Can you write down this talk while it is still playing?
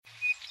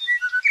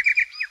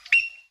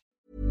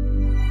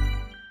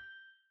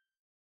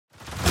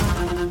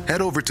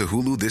Head over to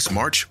Hulu this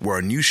March, where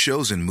our new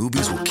shows and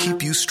movies will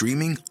keep you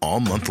streaming all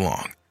month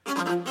long.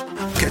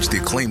 Catch the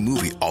acclaimed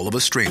movie All of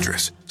Us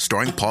Strangers,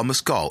 starring Paul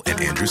Mescal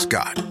and Andrew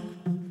Scott.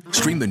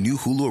 Stream the new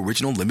Hulu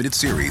original limited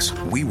series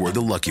We Were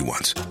the Lucky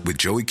Ones with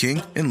Joey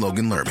King and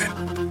Logan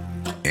Lerman.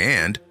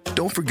 And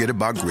don't forget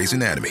about Grey's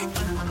Anatomy.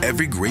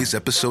 Every Grey's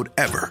episode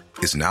ever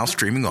is now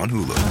streaming on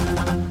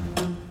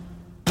Hulu.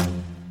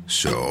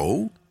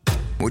 So,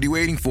 what are you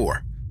waiting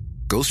for?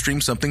 Go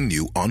stream something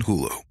new on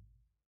Hulu.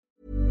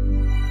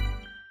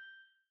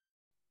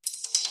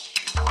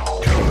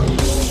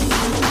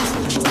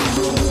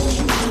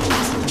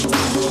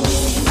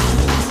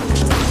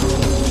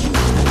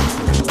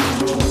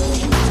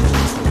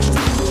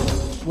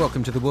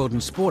 Welcome to the World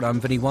in Sport. I'm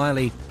Vinnie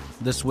Wiley.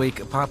 This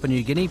week, Papua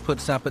New Guinea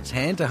puts up its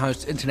hand to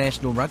host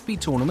international rugby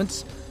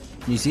tournaments.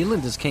 New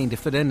Zealand is keen to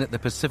fit in at the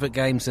Pacific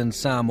Games in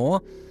Samoa,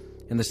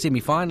 and the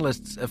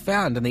semi-finalists are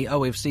found in the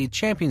OFC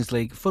Champions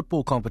League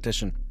football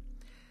competition.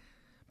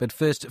 But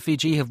first,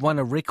 Fiji have won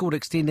a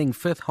record-extending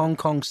fifth Hong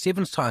Kong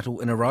Sevens title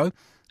in a row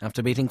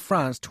after beating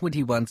France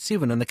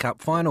 21-7 in the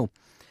Cup final.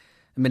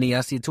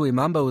 Miniasi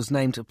Tuimamba was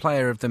named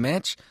player of the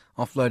match,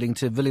 offloading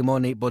to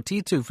Vilimone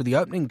Botitu for the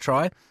opening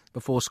try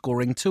before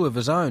scoring two of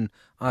his own,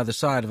 either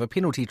side of a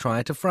penalty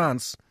try to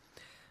France.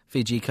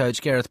 Fiji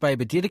coach Gareth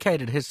Baber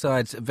dedicated his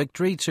side's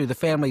victory to the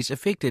families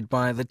affected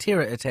by the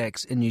terror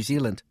attacks in New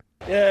Zealand.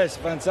 Yeah, it's a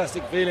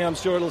fantastic feeling. I'm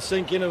sure it'll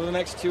sink in over the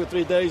next 2 or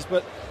 3 days,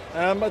 but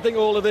I think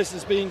all of this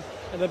has been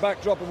in the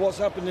backdrop of what's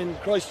happened in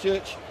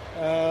Christchurch.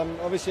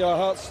 Obviously our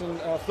hearts and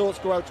our thoughts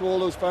go out to all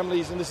those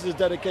families, and this is a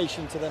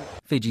dedication to them.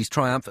 Fiji's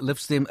triumph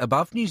lifts them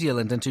above New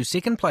Zealand into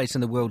second place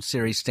in the World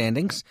Series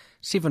standings,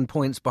 7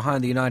 points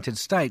behind the United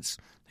States,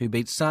 who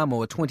beat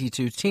Samoa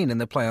 22-10 in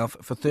the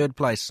playoff for third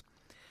place.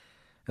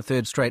 A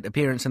third straight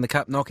appearance in the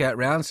Cup knockout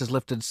rounds has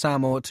lifted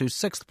Samoa to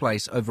sixth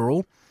place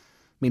overall.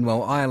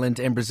 Meanwhile, Ireland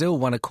and Brazil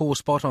won a core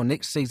spot on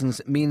next season's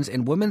Men's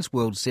and Women's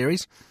World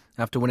Series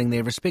after winning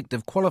their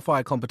respective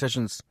qualifier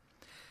competitions.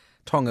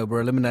 Tonga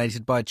were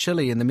eliminated by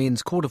Chile in the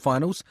men's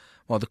quarterfinals,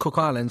 while the Cook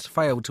Islands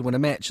failed to win a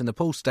match in the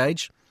pool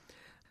stage.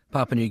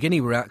 Papua New Guinea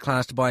were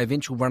outclassed by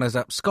eventual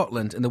runners-up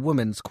Scotland in the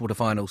women's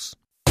quarterfinals.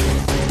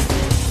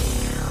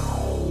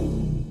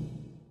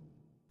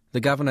 The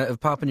governor of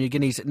Papua New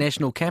Guinea's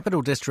National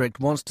Capital District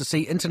wants to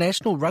see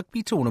international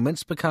rugby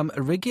tournaments become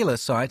a regular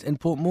sight in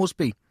Port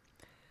Moresby.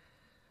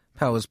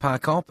 Powers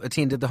Parkop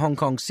attended the Hong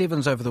Kong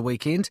Sevens over the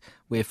weekend,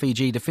 where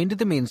Fiji defended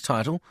the men's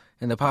title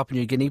and the Papua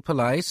New Guinea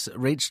Police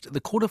reached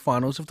the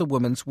quarterfinals of the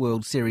Women's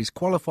World Series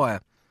qualifier.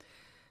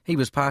 He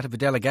was part of a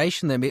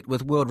delegation that met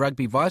with World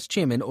Rugby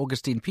Vice-Chairman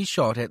Augustine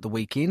Pichot at the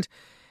weekend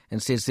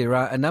and says there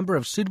are a number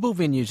of suitable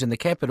venues in the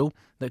capital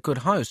that could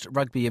host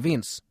rugby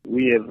events.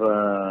 We have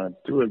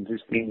two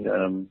existing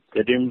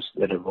stadiums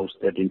that have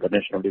hosted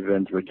international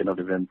events, regional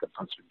events, the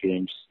Pacific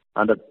Games,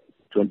 under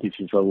 20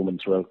 FIFA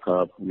Women's World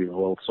Cup. We've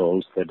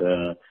also hosted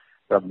a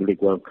Rugby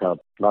League World Cup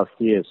last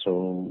year.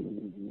 So,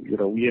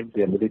 we have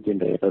the ability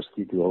and the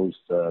capacity to host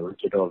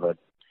regional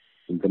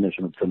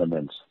international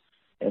tournaments.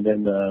 And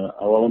then our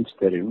own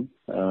stadium,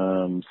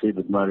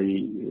 David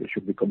Murray,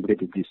 should be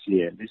completed this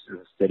year. This is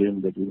a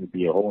stadium that will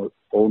be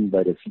owned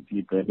by the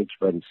city, managed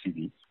by the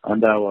city,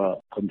 under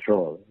our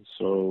control.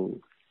 So,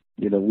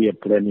 we are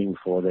planning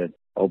for that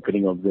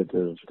opening of that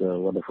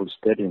wonderful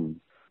stadium.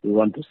 We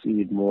want to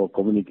see more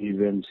community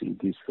events.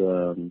 It is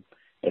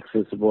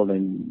accessible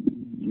and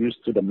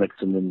used to the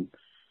maximum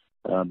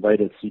by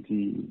the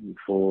city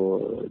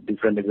for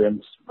different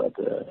events, but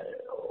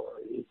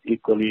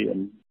equally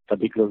and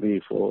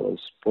particularly for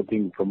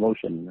sporting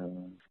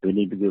promotion.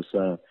 Really, because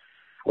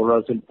for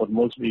us in Port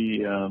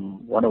Moresby,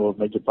 one of our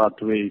major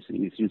pathways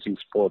is using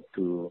sport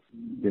to,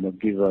 give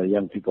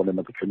young people an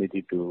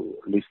opportunity to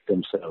list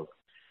themselves,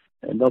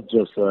 and not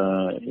just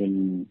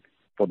in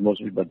Port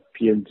Moresby, but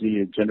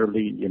PNG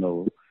generally.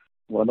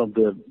 One of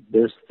the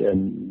best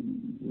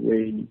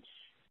way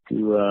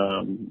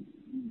to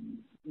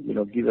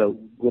give a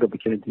good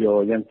opportunity to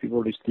our young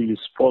people is to use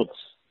sports.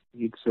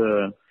 It's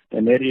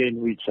an area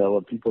in which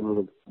our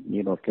people,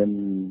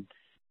 can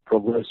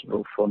progress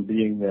from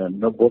being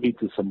nobody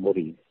to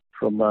somebody,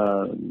 from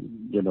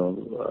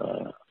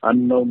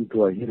unknown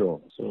to a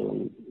hero.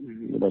 So,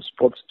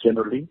 sports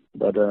generally,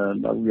 but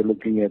now we're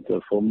looking at,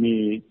 for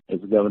me, as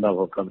governor of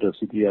our capital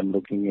city, I'm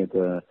looking at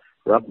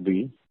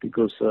rugby,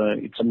 because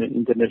it's an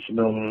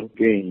international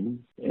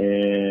game,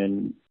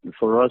 and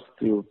for us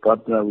to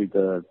partner with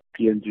the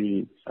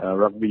PNG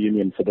Rugby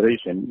Union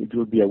Federation, it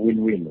will be a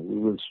win-win. We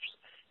will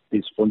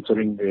be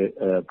sponsoring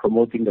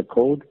promoting the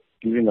code,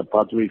 giving a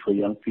pathway for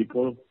young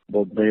people,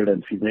 both male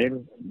and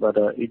female, but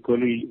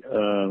equally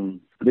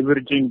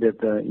leveraging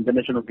that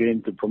international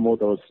game to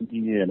promote our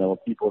city and our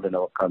people and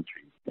our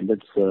country. And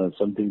that's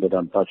something that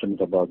I'm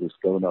passionate about as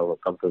governor of our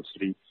capital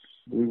city.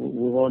 We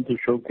want to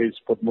showcase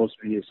Port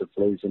Moresby as a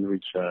place in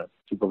which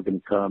people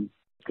can come,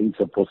 things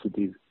are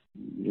positive,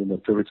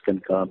 tourists can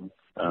come,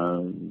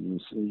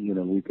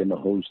 we can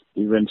host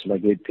events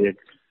like APEC,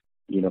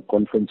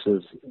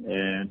 conferences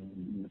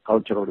and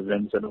cultural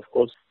events, and of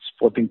course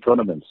sporting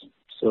tournaments.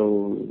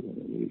 So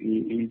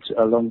it's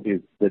along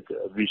that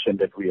vision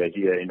that we are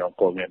here in Hong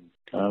Kong. And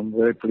I'm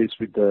very pleased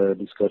with the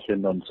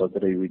discussion on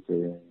Saturday with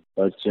the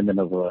Vice Chairman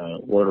of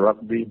World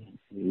Rugby.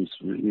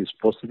 Is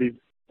positive.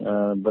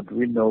 But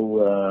we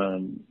know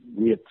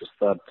we have to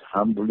start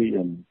humbly,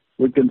 and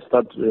we can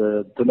start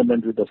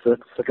tournament with the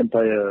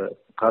second-tier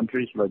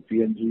countries like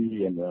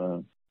PNG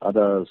and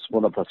other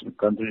smaller Pacific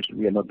countries.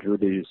 We are not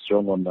really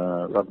strong on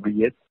rugby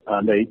yet.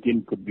 Under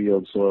 18 could be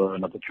also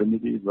an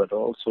opportunity, but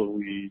also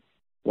we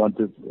want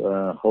to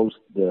host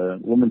the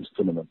women's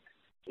tournament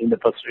in the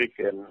Pacific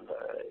and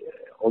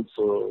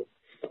also,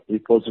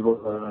 if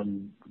possible,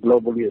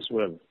 globally as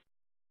well.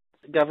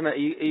 Governor, are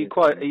you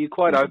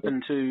quite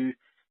open to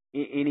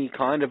any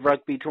kind of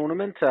rugby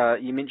tournament?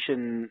 You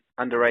mentioned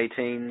under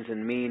 18s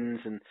and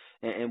men's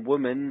and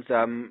women's.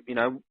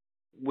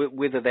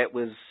 Whether that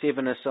was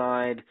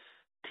 7-a-side,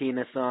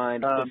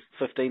 10-a-side,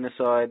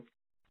 15-a-side.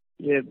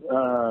 Yeah,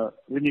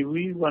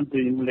 we want to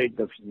emulate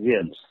the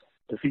Fijians.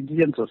 The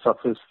Fijians are a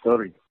success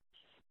story.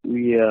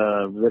 We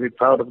are very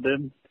proud of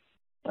them,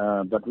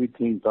 but we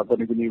think Papua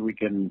New Guinea we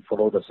can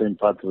follow the same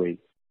pathway.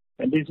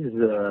 And this is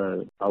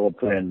our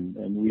plan,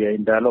 and we are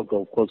in dialogue,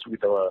 of course,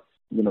 with our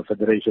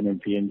federation and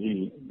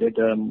PNG, that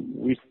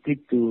we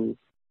stick to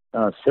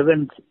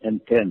 7th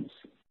and 10th.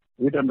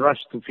 We don't rush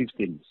to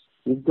 15th.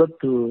 We've got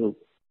to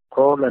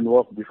crawl and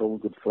walk before we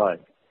could fly.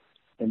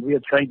 And we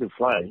are trying to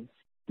fly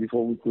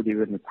before we could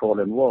even crawl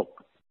and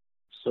walk.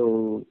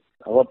 So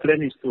our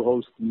plan is to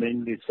host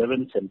mainly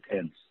 7th and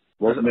 10th,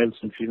 both males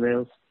and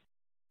females,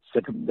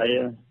 second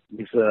tier.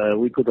 If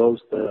we could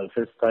host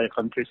first tier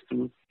countries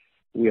too,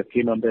 we are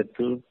keen on that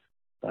too,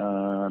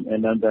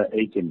 and under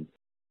 18.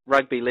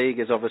 Rugby league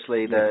is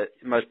obviously the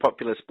most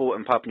popular sport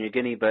in Papua New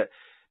Guinea, but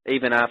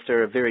even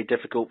after a very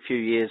difficult few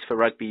years for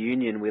rugby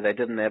union, where they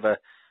didn't have a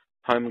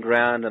home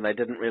ground and they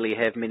didn't really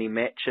have many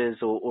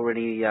matches or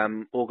any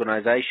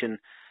organisation,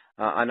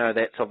 I know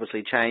that's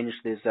obviously changed.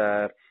 There's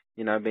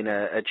been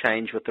a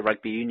change with the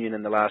rugby union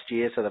in the last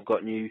year, so they've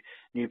got new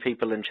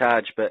people in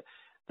charge, but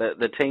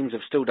the teams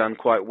have still done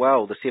quite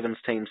well. The Sevens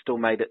team still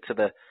made it to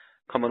the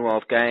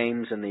Commonwealth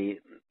Games, and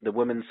the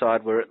women's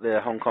side were at the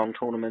Hong Kong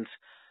tournaments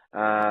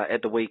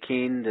at the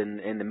weekend,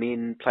 and the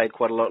men played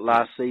quite a lot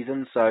last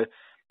season. So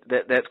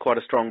that's quite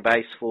a strong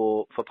base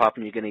for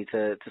Papua New Guinea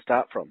to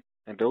start from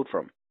and build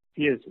from.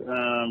 Yes,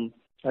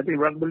 I think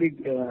rugby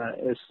league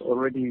has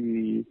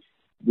already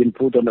been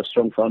put on a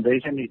strong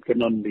foundation. It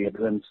can only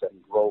advance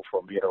and grow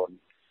from here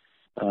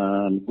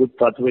on. Good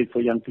pathway for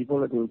young people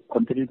that will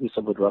continue to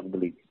support rugby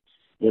league.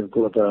 They've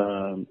got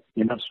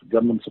enough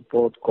government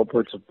support,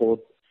 corporate support.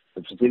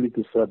 The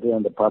facilities are there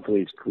and the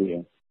pathway is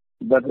clear.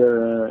 But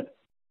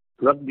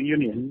rugby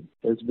union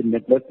has been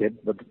neglected,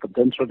 but the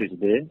potential is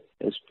there,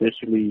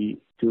 especially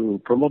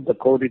to promote the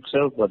code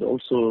itself, but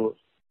also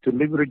to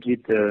leverage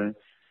it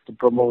to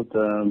promote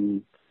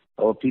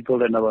our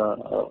people and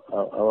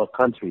our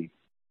country.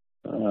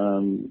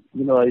 For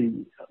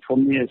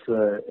me as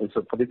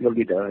a political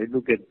leader, I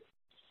look at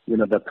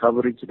the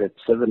coverage that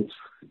sevens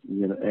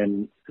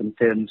and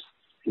tens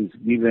is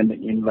given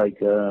in like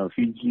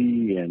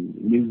Fiji and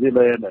New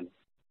Zealand and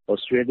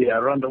Australia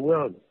around the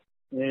world.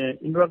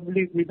 In rugby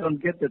league, we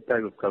don't get that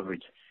type of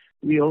coverage.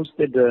 We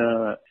hosted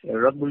a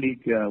rugby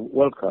league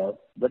World Cup,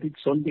 but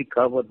it's only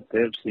covered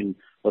perhaps in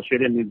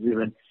Australia, New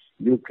Zealand,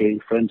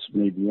 UK, France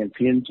maybe, and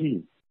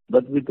PNG.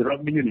 But with the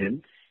rugby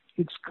union,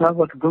 it's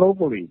covered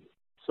globally.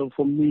 So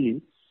for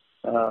me,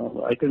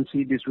 I can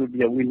see this will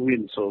be a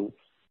win-win. So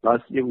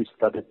last year we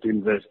started to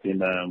invest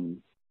in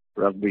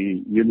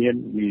rugby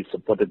union. We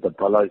supported the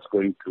Pala. It's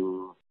going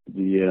to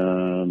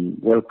the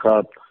World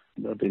Cup,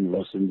 not in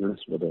Los Angeles,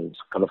 but it's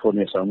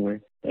California somewhere.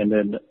 And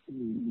then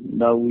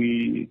now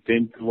we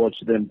came to watch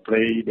them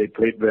play. They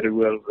played very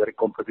well, very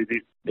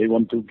competitive. They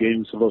won 2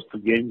 games, lost 2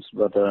 games,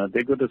 but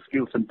they got the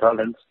skills and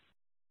talents.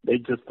 They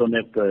just don't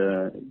have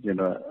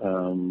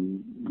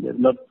they've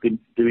not been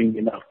doing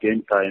enough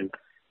game time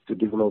to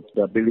develop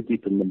the ability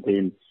to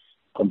maintain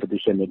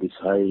competition at this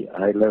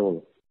high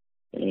level.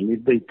 And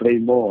if they play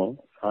more,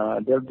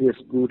 they'll be as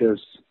good as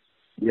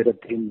the other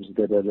teams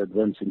that are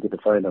advancing to the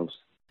finals.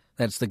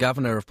 That's the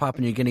Governor of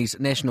Papua New Guinea's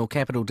National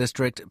Capital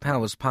District,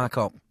 Powers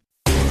Parkop.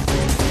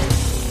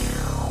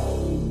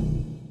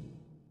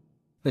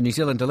 The New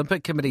Zealand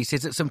Olympic Committee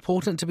says it's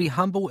important to be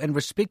humble and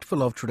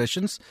respectful of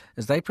traditions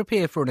as they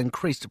prepare for an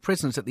increased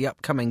presence at the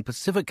upcoming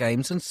Pacific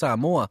Games in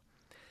Samoa.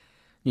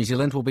 New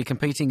Zealand will be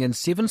competing in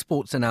 7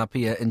 sports in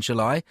Apia in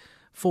July,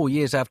 4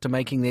 years after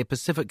making their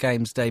Pacific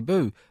Games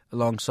debut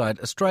alongside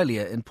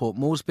Australia in Port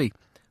Moresby,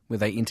 where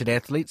they entered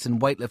athletes in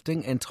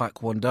weightlifting and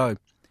taekwondo.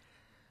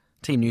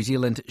 Team New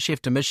Zealand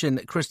Chef de Mission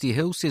Christy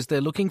Hill says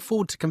they're looking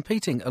forward to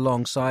competing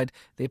alongside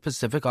their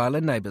Pacific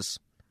Island neighbours.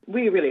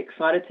 We're really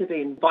excited to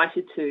be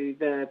invited to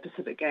the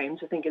Pacific Games.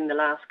 I think in the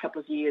last couple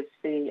of years,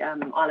 the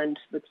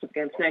Pacific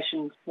Games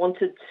nations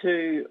wanted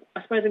to,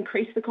 I suppose,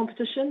 increase the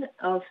competition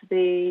of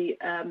the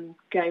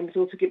games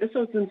altogether.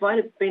 So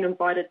it's been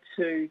invited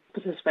to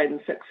participate in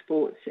 6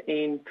 sports,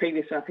 and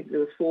previously I think there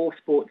was 4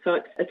 sports. So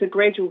it's a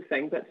gradual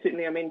thing, but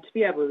certainly, to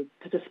be able to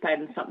participate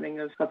in something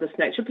of this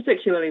nature,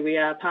 particularly we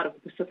are part of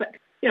the Pacific,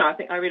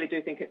 I really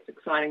do think it's an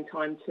exciting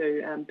time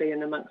to be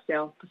in amongst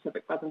our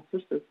Pacific brothers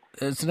and sisters.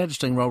 It's an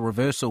interesting role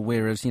reversal,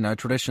 whereas,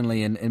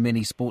 traditionally in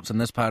many sports in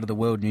this part of the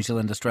world, New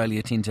Zealand,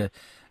 Australia tend to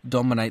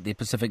dominate their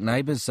Pacific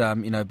neighbours,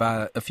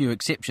 bar a few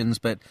exceptions,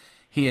 but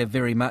here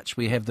very much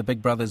we have the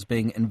big brothers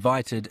being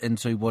invited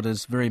into what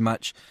is very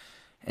much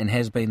and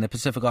has been the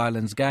Pacific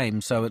Islands game.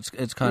 So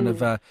it's kind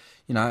of,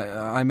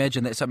 I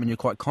imagine that's something you're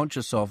quite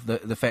conscious of,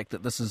 the fact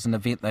that this is an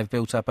event they've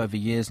built up over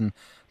years and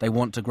they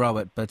want to grow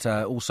it, but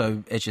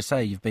also, as you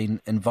say, you've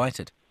been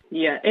invited.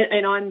 Yeah,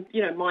 and I'm,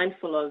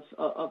 mindful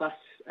of us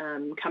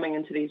coming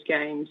into these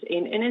games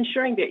and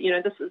ensuring that,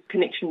 this is a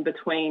connection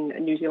between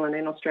New Zealand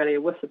and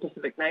Australia with the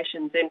Pacific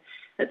nations. And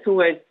it's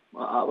always,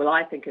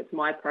 I think it's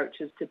my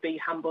approach is to be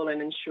humble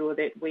and ensure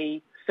that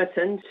we fit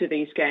into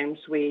these games.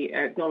 We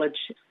acknowledge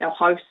our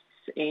hosts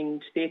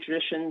and their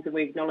traditions, and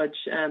we acknowledge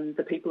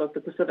the people of the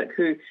Pacific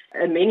who,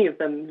 and many of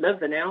them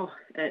live in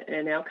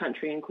our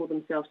country and call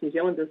themselves New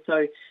Zealanders.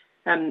 So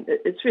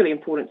it's really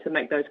important to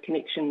make those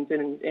connections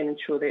and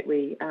ensure that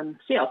we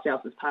see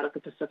ourselves as part of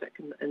the Pacific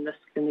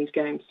in these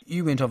games.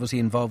 You weren't obviously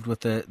involved with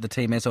the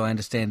team, as I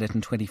understand it,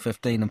 in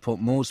 2015 in Port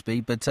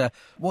Moresby, but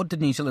what did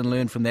New Zealand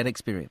learn from that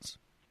experience?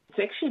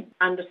 To actually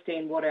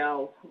understand what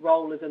our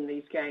role is in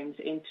these games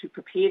and to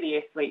prepare the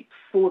athletes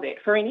for that,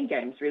 for any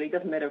games really. It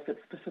doesn't matter if it's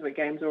Pacific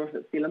Games or if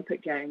it's the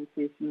Olympic Games.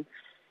 There's some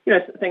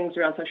things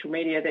around social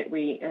media that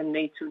we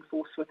need to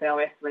enforce with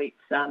our athletes.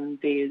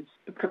 There's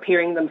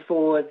preparing them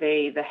for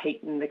the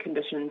heat and the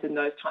conditions and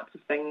those types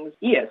of things.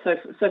 Yeah, so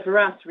for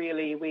us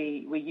really,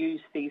 we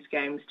use these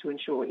games to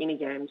ensure any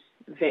games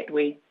that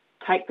we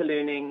take the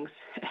learnings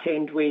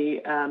and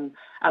we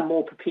are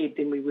more prepared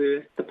than we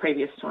were the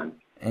previous time.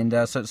 And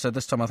so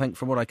this time, I think,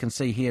 from what I can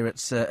see here,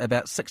 it's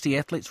about 60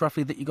 athletes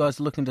roughly that you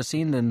guys are looking to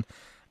send in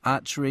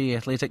archery,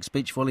 athletics,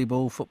 beach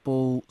volleyball,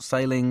 football,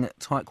 sailing,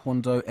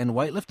 taekwondo and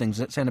weightlifting. Does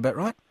that sound about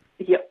right?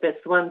 Yep, that's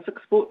the one.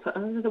 6 sports.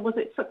 Was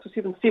it 6 or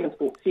 7? 7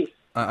 sports, yes.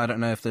 I don't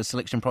know if the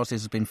selection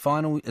process has been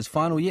final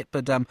yet,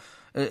 but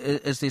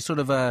is there sort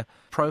of a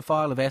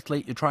profile of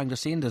athlete you're trying to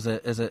send? Is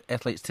it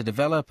athletes to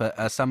develop?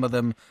 Are some of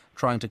them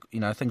trying to,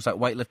 things like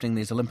weightlifting,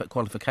 there's Olympic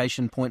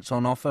qualification points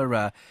on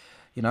offer?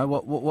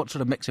 What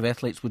sort of mix of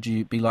athletes would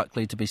you be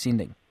likely to be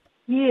sending?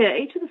 Yeah,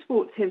 each of the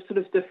sports have sort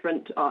of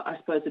different,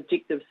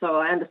 objectives. So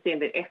I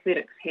understand that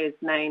athletics has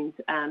named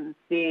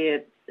their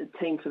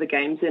team for the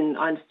games, and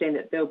I understand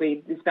that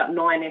there's about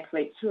 9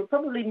 athletes who are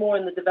probably more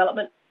in the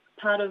development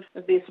part of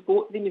their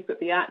sport. Then you've got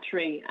the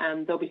archery,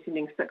 they'll be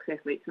sending 6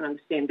 athletes, and I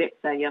understand that's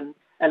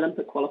a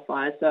Olympic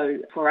qualifier. So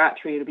for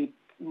archery, it'll be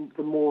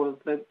the more of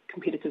the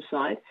competitive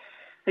side.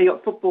 So you've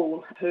got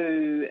football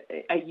who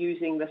are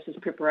using this as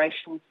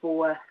preparation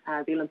for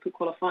the Olympic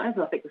qualifiers.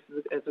 I think this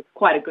is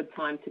quite a good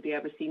time to be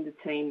able to send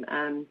a team,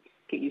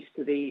 get used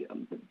to the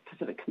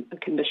Pacific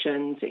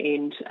conditions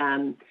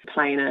and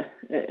play in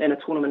a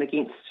tournament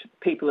against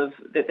people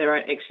that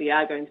they actually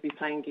are going to be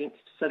playing against.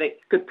 So that's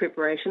good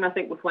preparation. I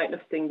think with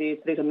weightlifting,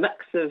 there's a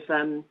mix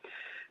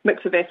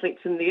of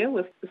athletes in there,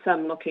 with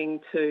some looking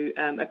to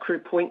accrue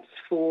points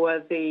for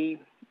to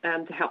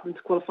help them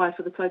to qualify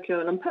for the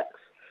Tokyo Olympics.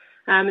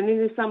 And then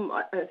there's some,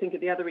 I think,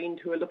 at the other end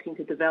who are looking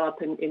to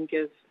develop and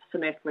give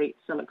some athletes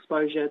some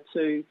exposure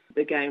to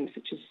the games,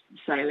 such as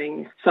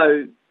sailing.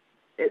 So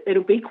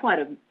it'll be quite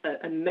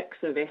a mix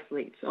of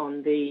athletes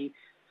on the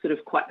sort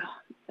of quite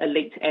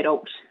elite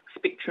adult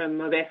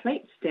spectrum of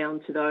athletes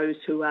down to those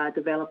who are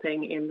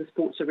developing, and the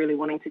sports are really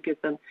wanting to give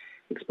them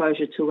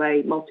exposure to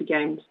a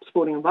multi-game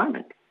sporting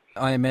environment.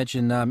 I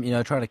imagine,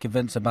 trying to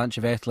convince a bunch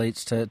of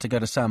athletes to go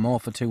to Samoa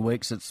for 2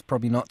 weeks, it's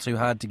probably not too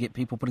hard to get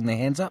people putting their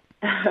hands up.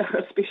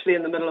 Especially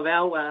in the middle of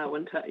our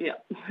winter, yeah.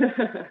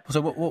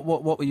 So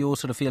what were your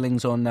sort of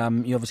feelings on,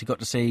 you obviously got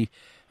to see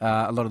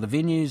a lot of the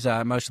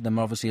venues, most of them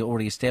are obviously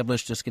already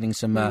established, just getting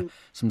some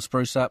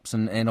spruce ups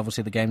and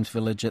obviously the Games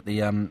Village at the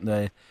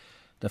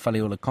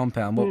Whaliula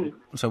compound.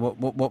 So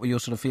what were your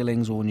sort of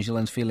feelings, or New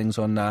Zealand's feelings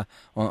on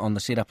the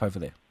setup over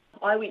there?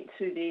 I went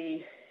to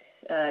the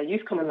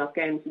Youth Commonwealth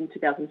Games in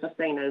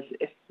 2015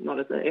 not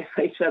as an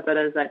athlete, but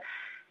as an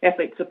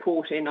athlete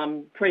support, and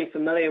I'm pretty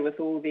familiar with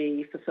all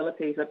the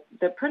facilities.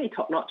 They're pretty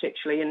top-notch,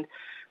 actually, and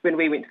when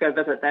we went to go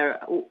visit,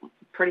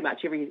 pretty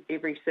much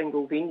every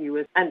single venue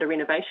is under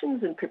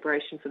renovations in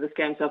preparation for this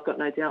game, so I've got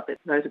no doubt that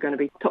those are going to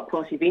be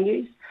top-quality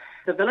venues.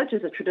 The village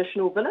is a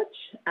traditional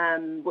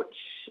village, which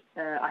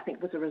I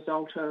think was a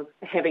result of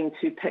having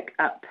to pick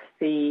up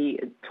the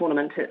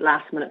tournament at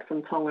last minute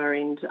from Tonga,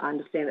 and I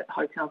understand that the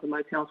hotels and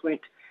motels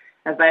weren't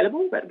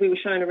available, but we were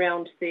shown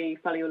around the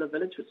Whaliula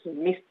village, which is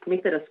a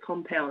Methodist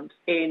compound,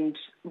 and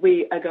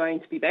we are going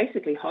to be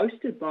basically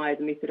hosted by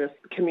the Methodist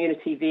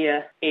community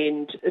there,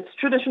 and it's a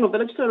traditional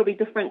village, so it'll be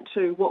different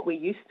to what we're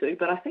used to,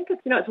 but I think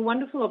it's a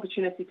wonderful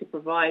opportunity to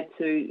provide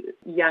to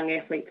young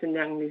athletes and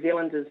young New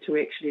Zealanders to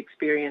actually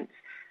experience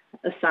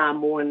a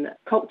Samoan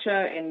culture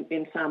and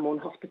Samoan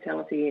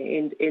hospitality,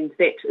 and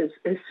that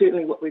is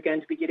certainly what we're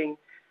going to be getting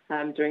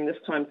during this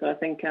time. So I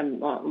think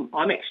I'm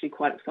actually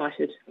quite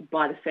excited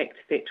by the fact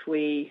that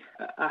we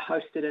are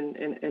hosted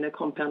in a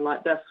compound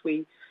like this.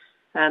 We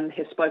have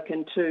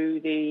spoken to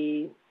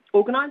the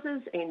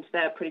organisers, and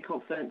they're pretty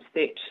confident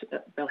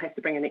that they'll have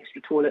to bring in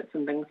extra toilets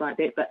and things like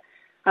that. But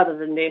other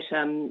than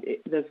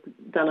that,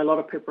 they've done a lot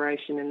of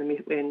preparation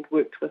and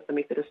worked with the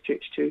Methodist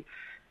Church to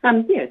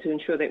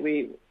ensure that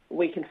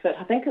we can fit.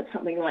 I think it's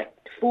something like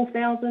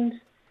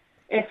 4,000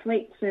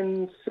 athletes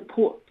and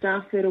support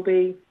staff that'll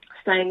be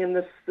staying in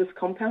this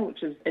compound,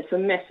 it's a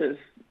massive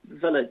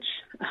village,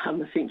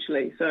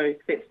 essentially. So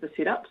that's the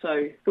setup. So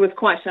it was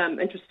quite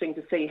interesting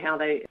to see how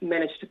they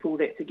managed to pull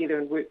that together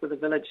and work with the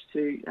village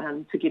to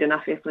get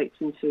enough athletes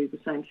into the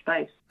same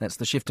space. That's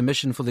the shift to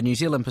mission for the New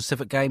Zealand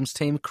Pacific Games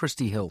team,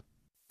 Christy Hill.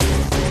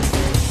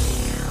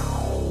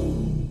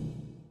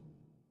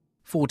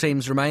 4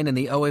 teams remain in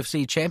the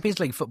OFC Champions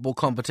League football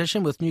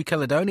competition, with New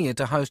Caledonia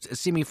to host a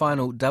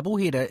semi-final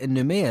doubleheader in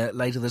Noumea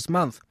later this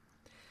month.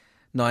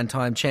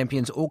 9-time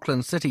champions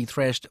Auckland City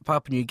thrashed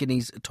Papua New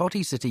Guinea's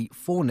Toti City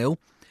 4-0,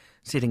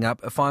 setting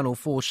up a Final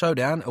Four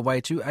showdown away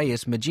to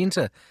AS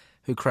Magenta,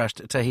 who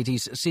crushed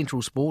Tahiti's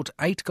Central Sport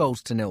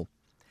 8-0.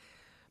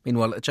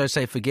 Meanwhile,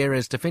 Jose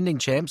Figueira's defending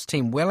champs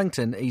Team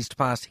Wellington eased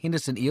past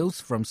Henderson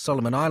Eels from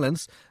Solomon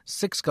Islands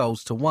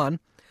 6-1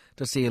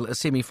 to seal a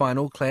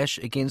semi-final clash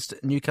against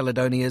New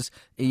Caledonia's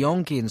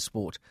Iongen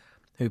Sport,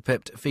 who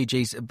pipped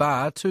Fiji's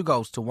Bar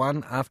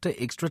 2-1 after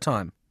extra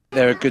time.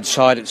 They're a good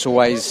side. It's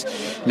always,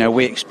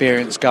 we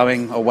experience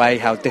going away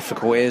how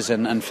difficult it is,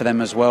 and for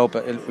them as well.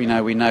 But we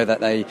know that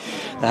they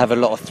have a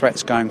lot of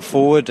threats going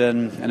forward.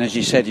 And as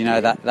you said,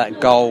 that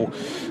goal,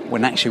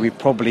 when actually we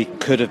probably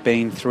could have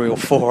been 3 or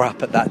 4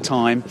 up at that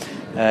time,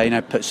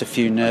 puts a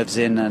few nerves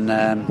in.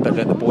 But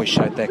the boys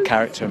showed their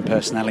character and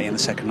personality in the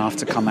second half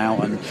to come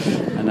out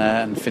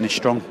and finish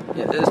strong.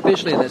 Yeah,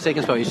 especially in that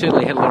second spell, you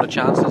certainly had a lot of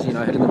chances.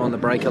 Hitting them on the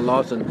break a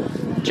lot,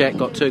 and Jack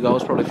got 2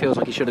 goals. Probably feels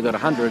like he should have got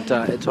 100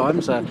 at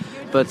times.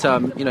 But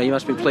you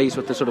must be pleased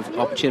with the sort of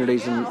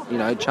opportunities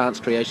and chance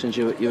creations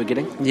you were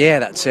getting. Yeah,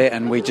 that's it.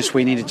 And we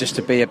needed just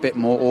to be a bit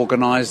more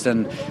organised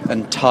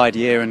and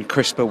tidier and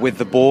crisper with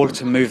the ball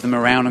to move them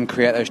around and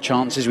create those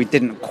chances. We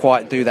didn't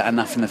quite do that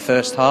enough in the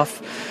first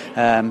half.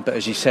 But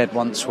as you said,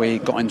 once we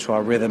got into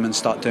our rhythm and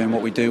start doing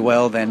what we do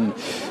well, then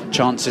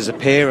chances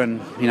appear,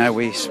 and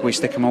we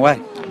stick them away.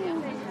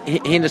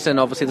 Henderson,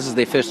 obviously this is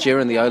their first year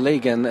in the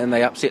O-League, and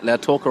they upset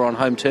Lautoka on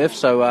home turf.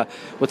 So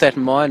with that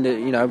in mind,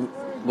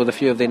 with a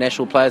few of their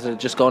national players that have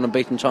just gone and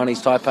beaten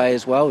Chinese Taipei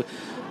as well,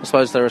 I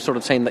suppose they're a sort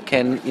of team that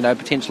can,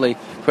 potentially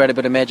create a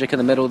bit of magic in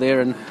the middle there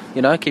and,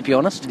 keep you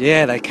honest.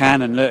 Yeah, they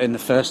can. And look, in the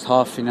first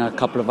half, a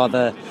couple of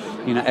other,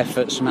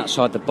 efforts from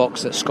outside the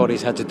box that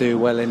Scotty's had to do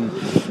well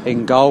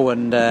in goal.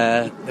 And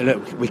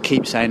look, we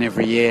keep saying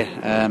every year,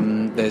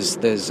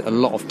 there's a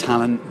lot of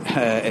talent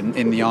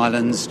in the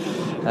islands.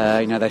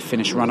 They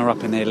finished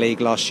runner-up in their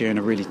league last year in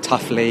a really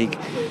tough league.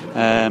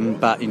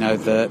 But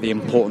the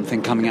important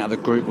thing coming out of the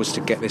group was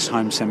to get this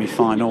home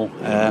semi-final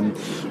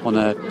on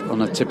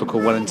a typical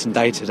Wellington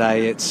day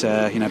today. It's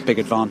big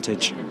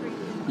advantage.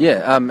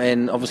 Yeah,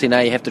 and obviously now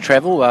you have to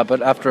travel,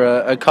 but after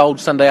a cold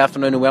Sunday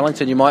afternoon in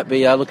Wellington, you might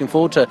be looking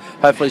forward to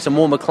hopefully some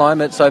warmer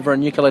climates over in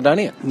New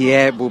Caledonia.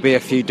 Yeah, it will be a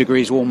few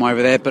degrees warm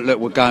over there, but look,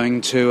 we're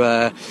going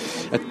to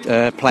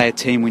play a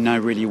team we know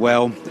really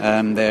well.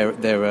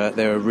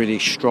 They're a really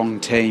strong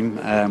team.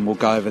 We'll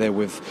go over there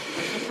with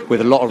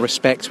a lot of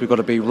respect. We've got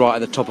to be right at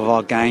the top of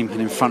our game and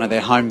in front of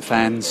their home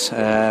fans,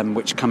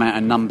 which come out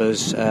in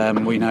numbers.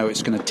 We know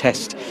it's going to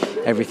test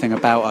everything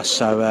about us,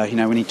 so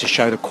we need to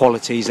show the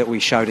qualities that we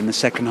showed in the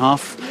second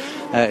half,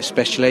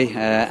 especially,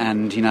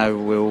 and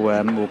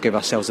we'll give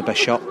ourselves the best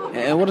shot.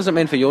 And what does it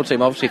mean for your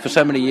team? Obviously, for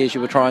so many years you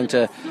were trying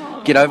to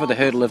get over the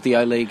hurdle of the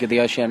O-League,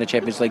 the Oceania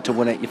Champions League, to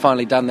win it. You've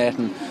finally done that,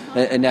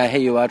 and now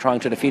here you are trying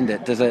to defend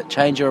it. Does it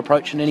change your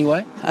approach in any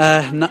way?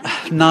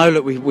 No.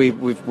 Look,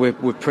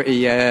 we're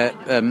pretty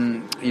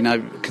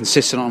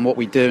consistent on what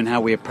we do and how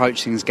we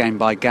approach things game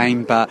by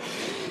game. But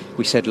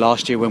we said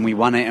last year when we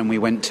won it and we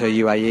went to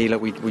UAE,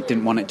 look, we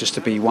didn't want it just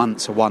to be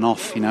once a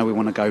one-off. We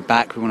want to go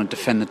back. We want to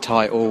defend the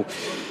title.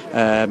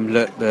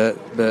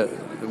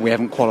 We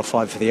haven't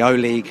qualified for the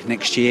O-League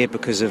next year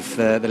because of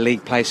the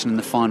league placing in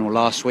the final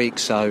last week,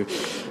 so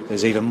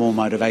there's even more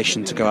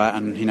motivation to go out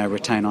and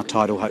retain our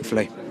title,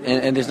 hopefully.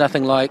 And there's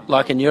nothing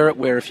like in Europe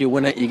where if you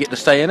win it you get to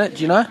stay in it,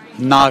 do you know?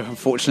 No,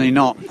 unfortunately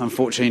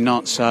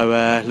not.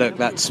 So look,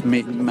 that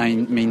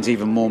means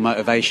even more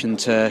motivation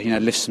to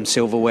lift some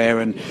silverware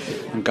and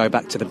go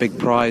back to the big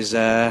prize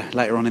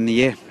later on in the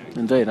year.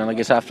 Indeed, and I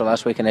guess after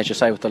last week, and as you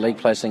say with the league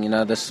placing,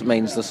 this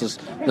means this is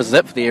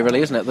it for the year,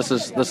 really, isn't it? This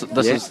is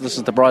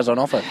the prize on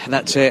offer.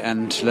 That's it,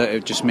 and look,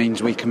 it just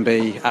means we can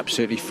be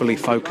absolutely fully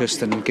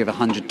focused and give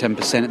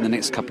 110% in the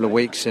next couple of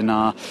weeks in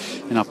our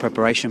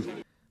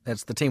preparation.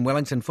 That's the Team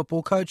Wellington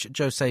football coach,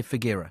 Jose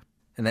Figueira.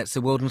 And that's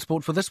the World in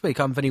Sport for this week.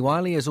 I'm Vinnie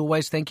Wiley. As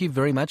always, thank you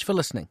very much for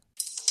listening.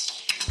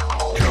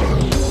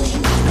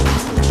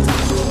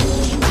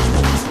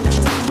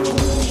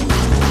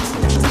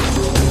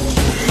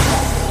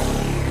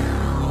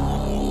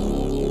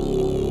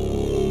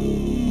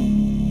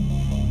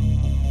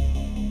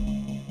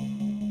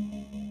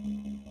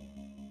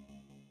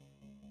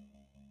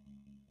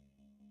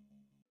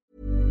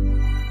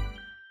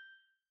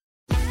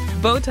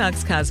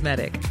 Botox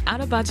Cosmetic,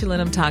 out of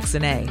botulinum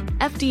toxin A,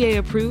 FDA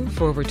approved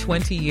for over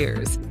 20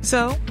 years.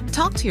 So,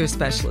 talk to your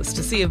specialist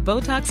to see if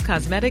Botox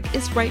Cosmetic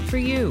is right for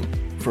you.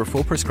 For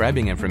full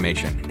prescribing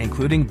information,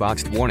 including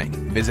boxed warning,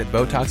 visit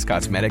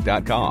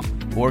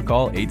BotoxCosmetic.com or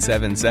call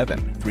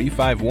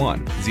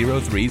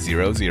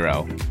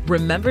 877-351-0300.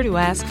 Remember to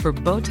ask for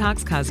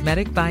Botox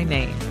Cosmetic by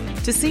name.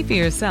 To see for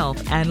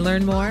yourself and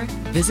learn more,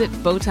 visit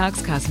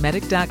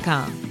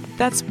BotoxCosmetic.com.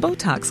 That's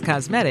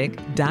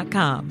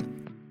BotoxCosmetic.com.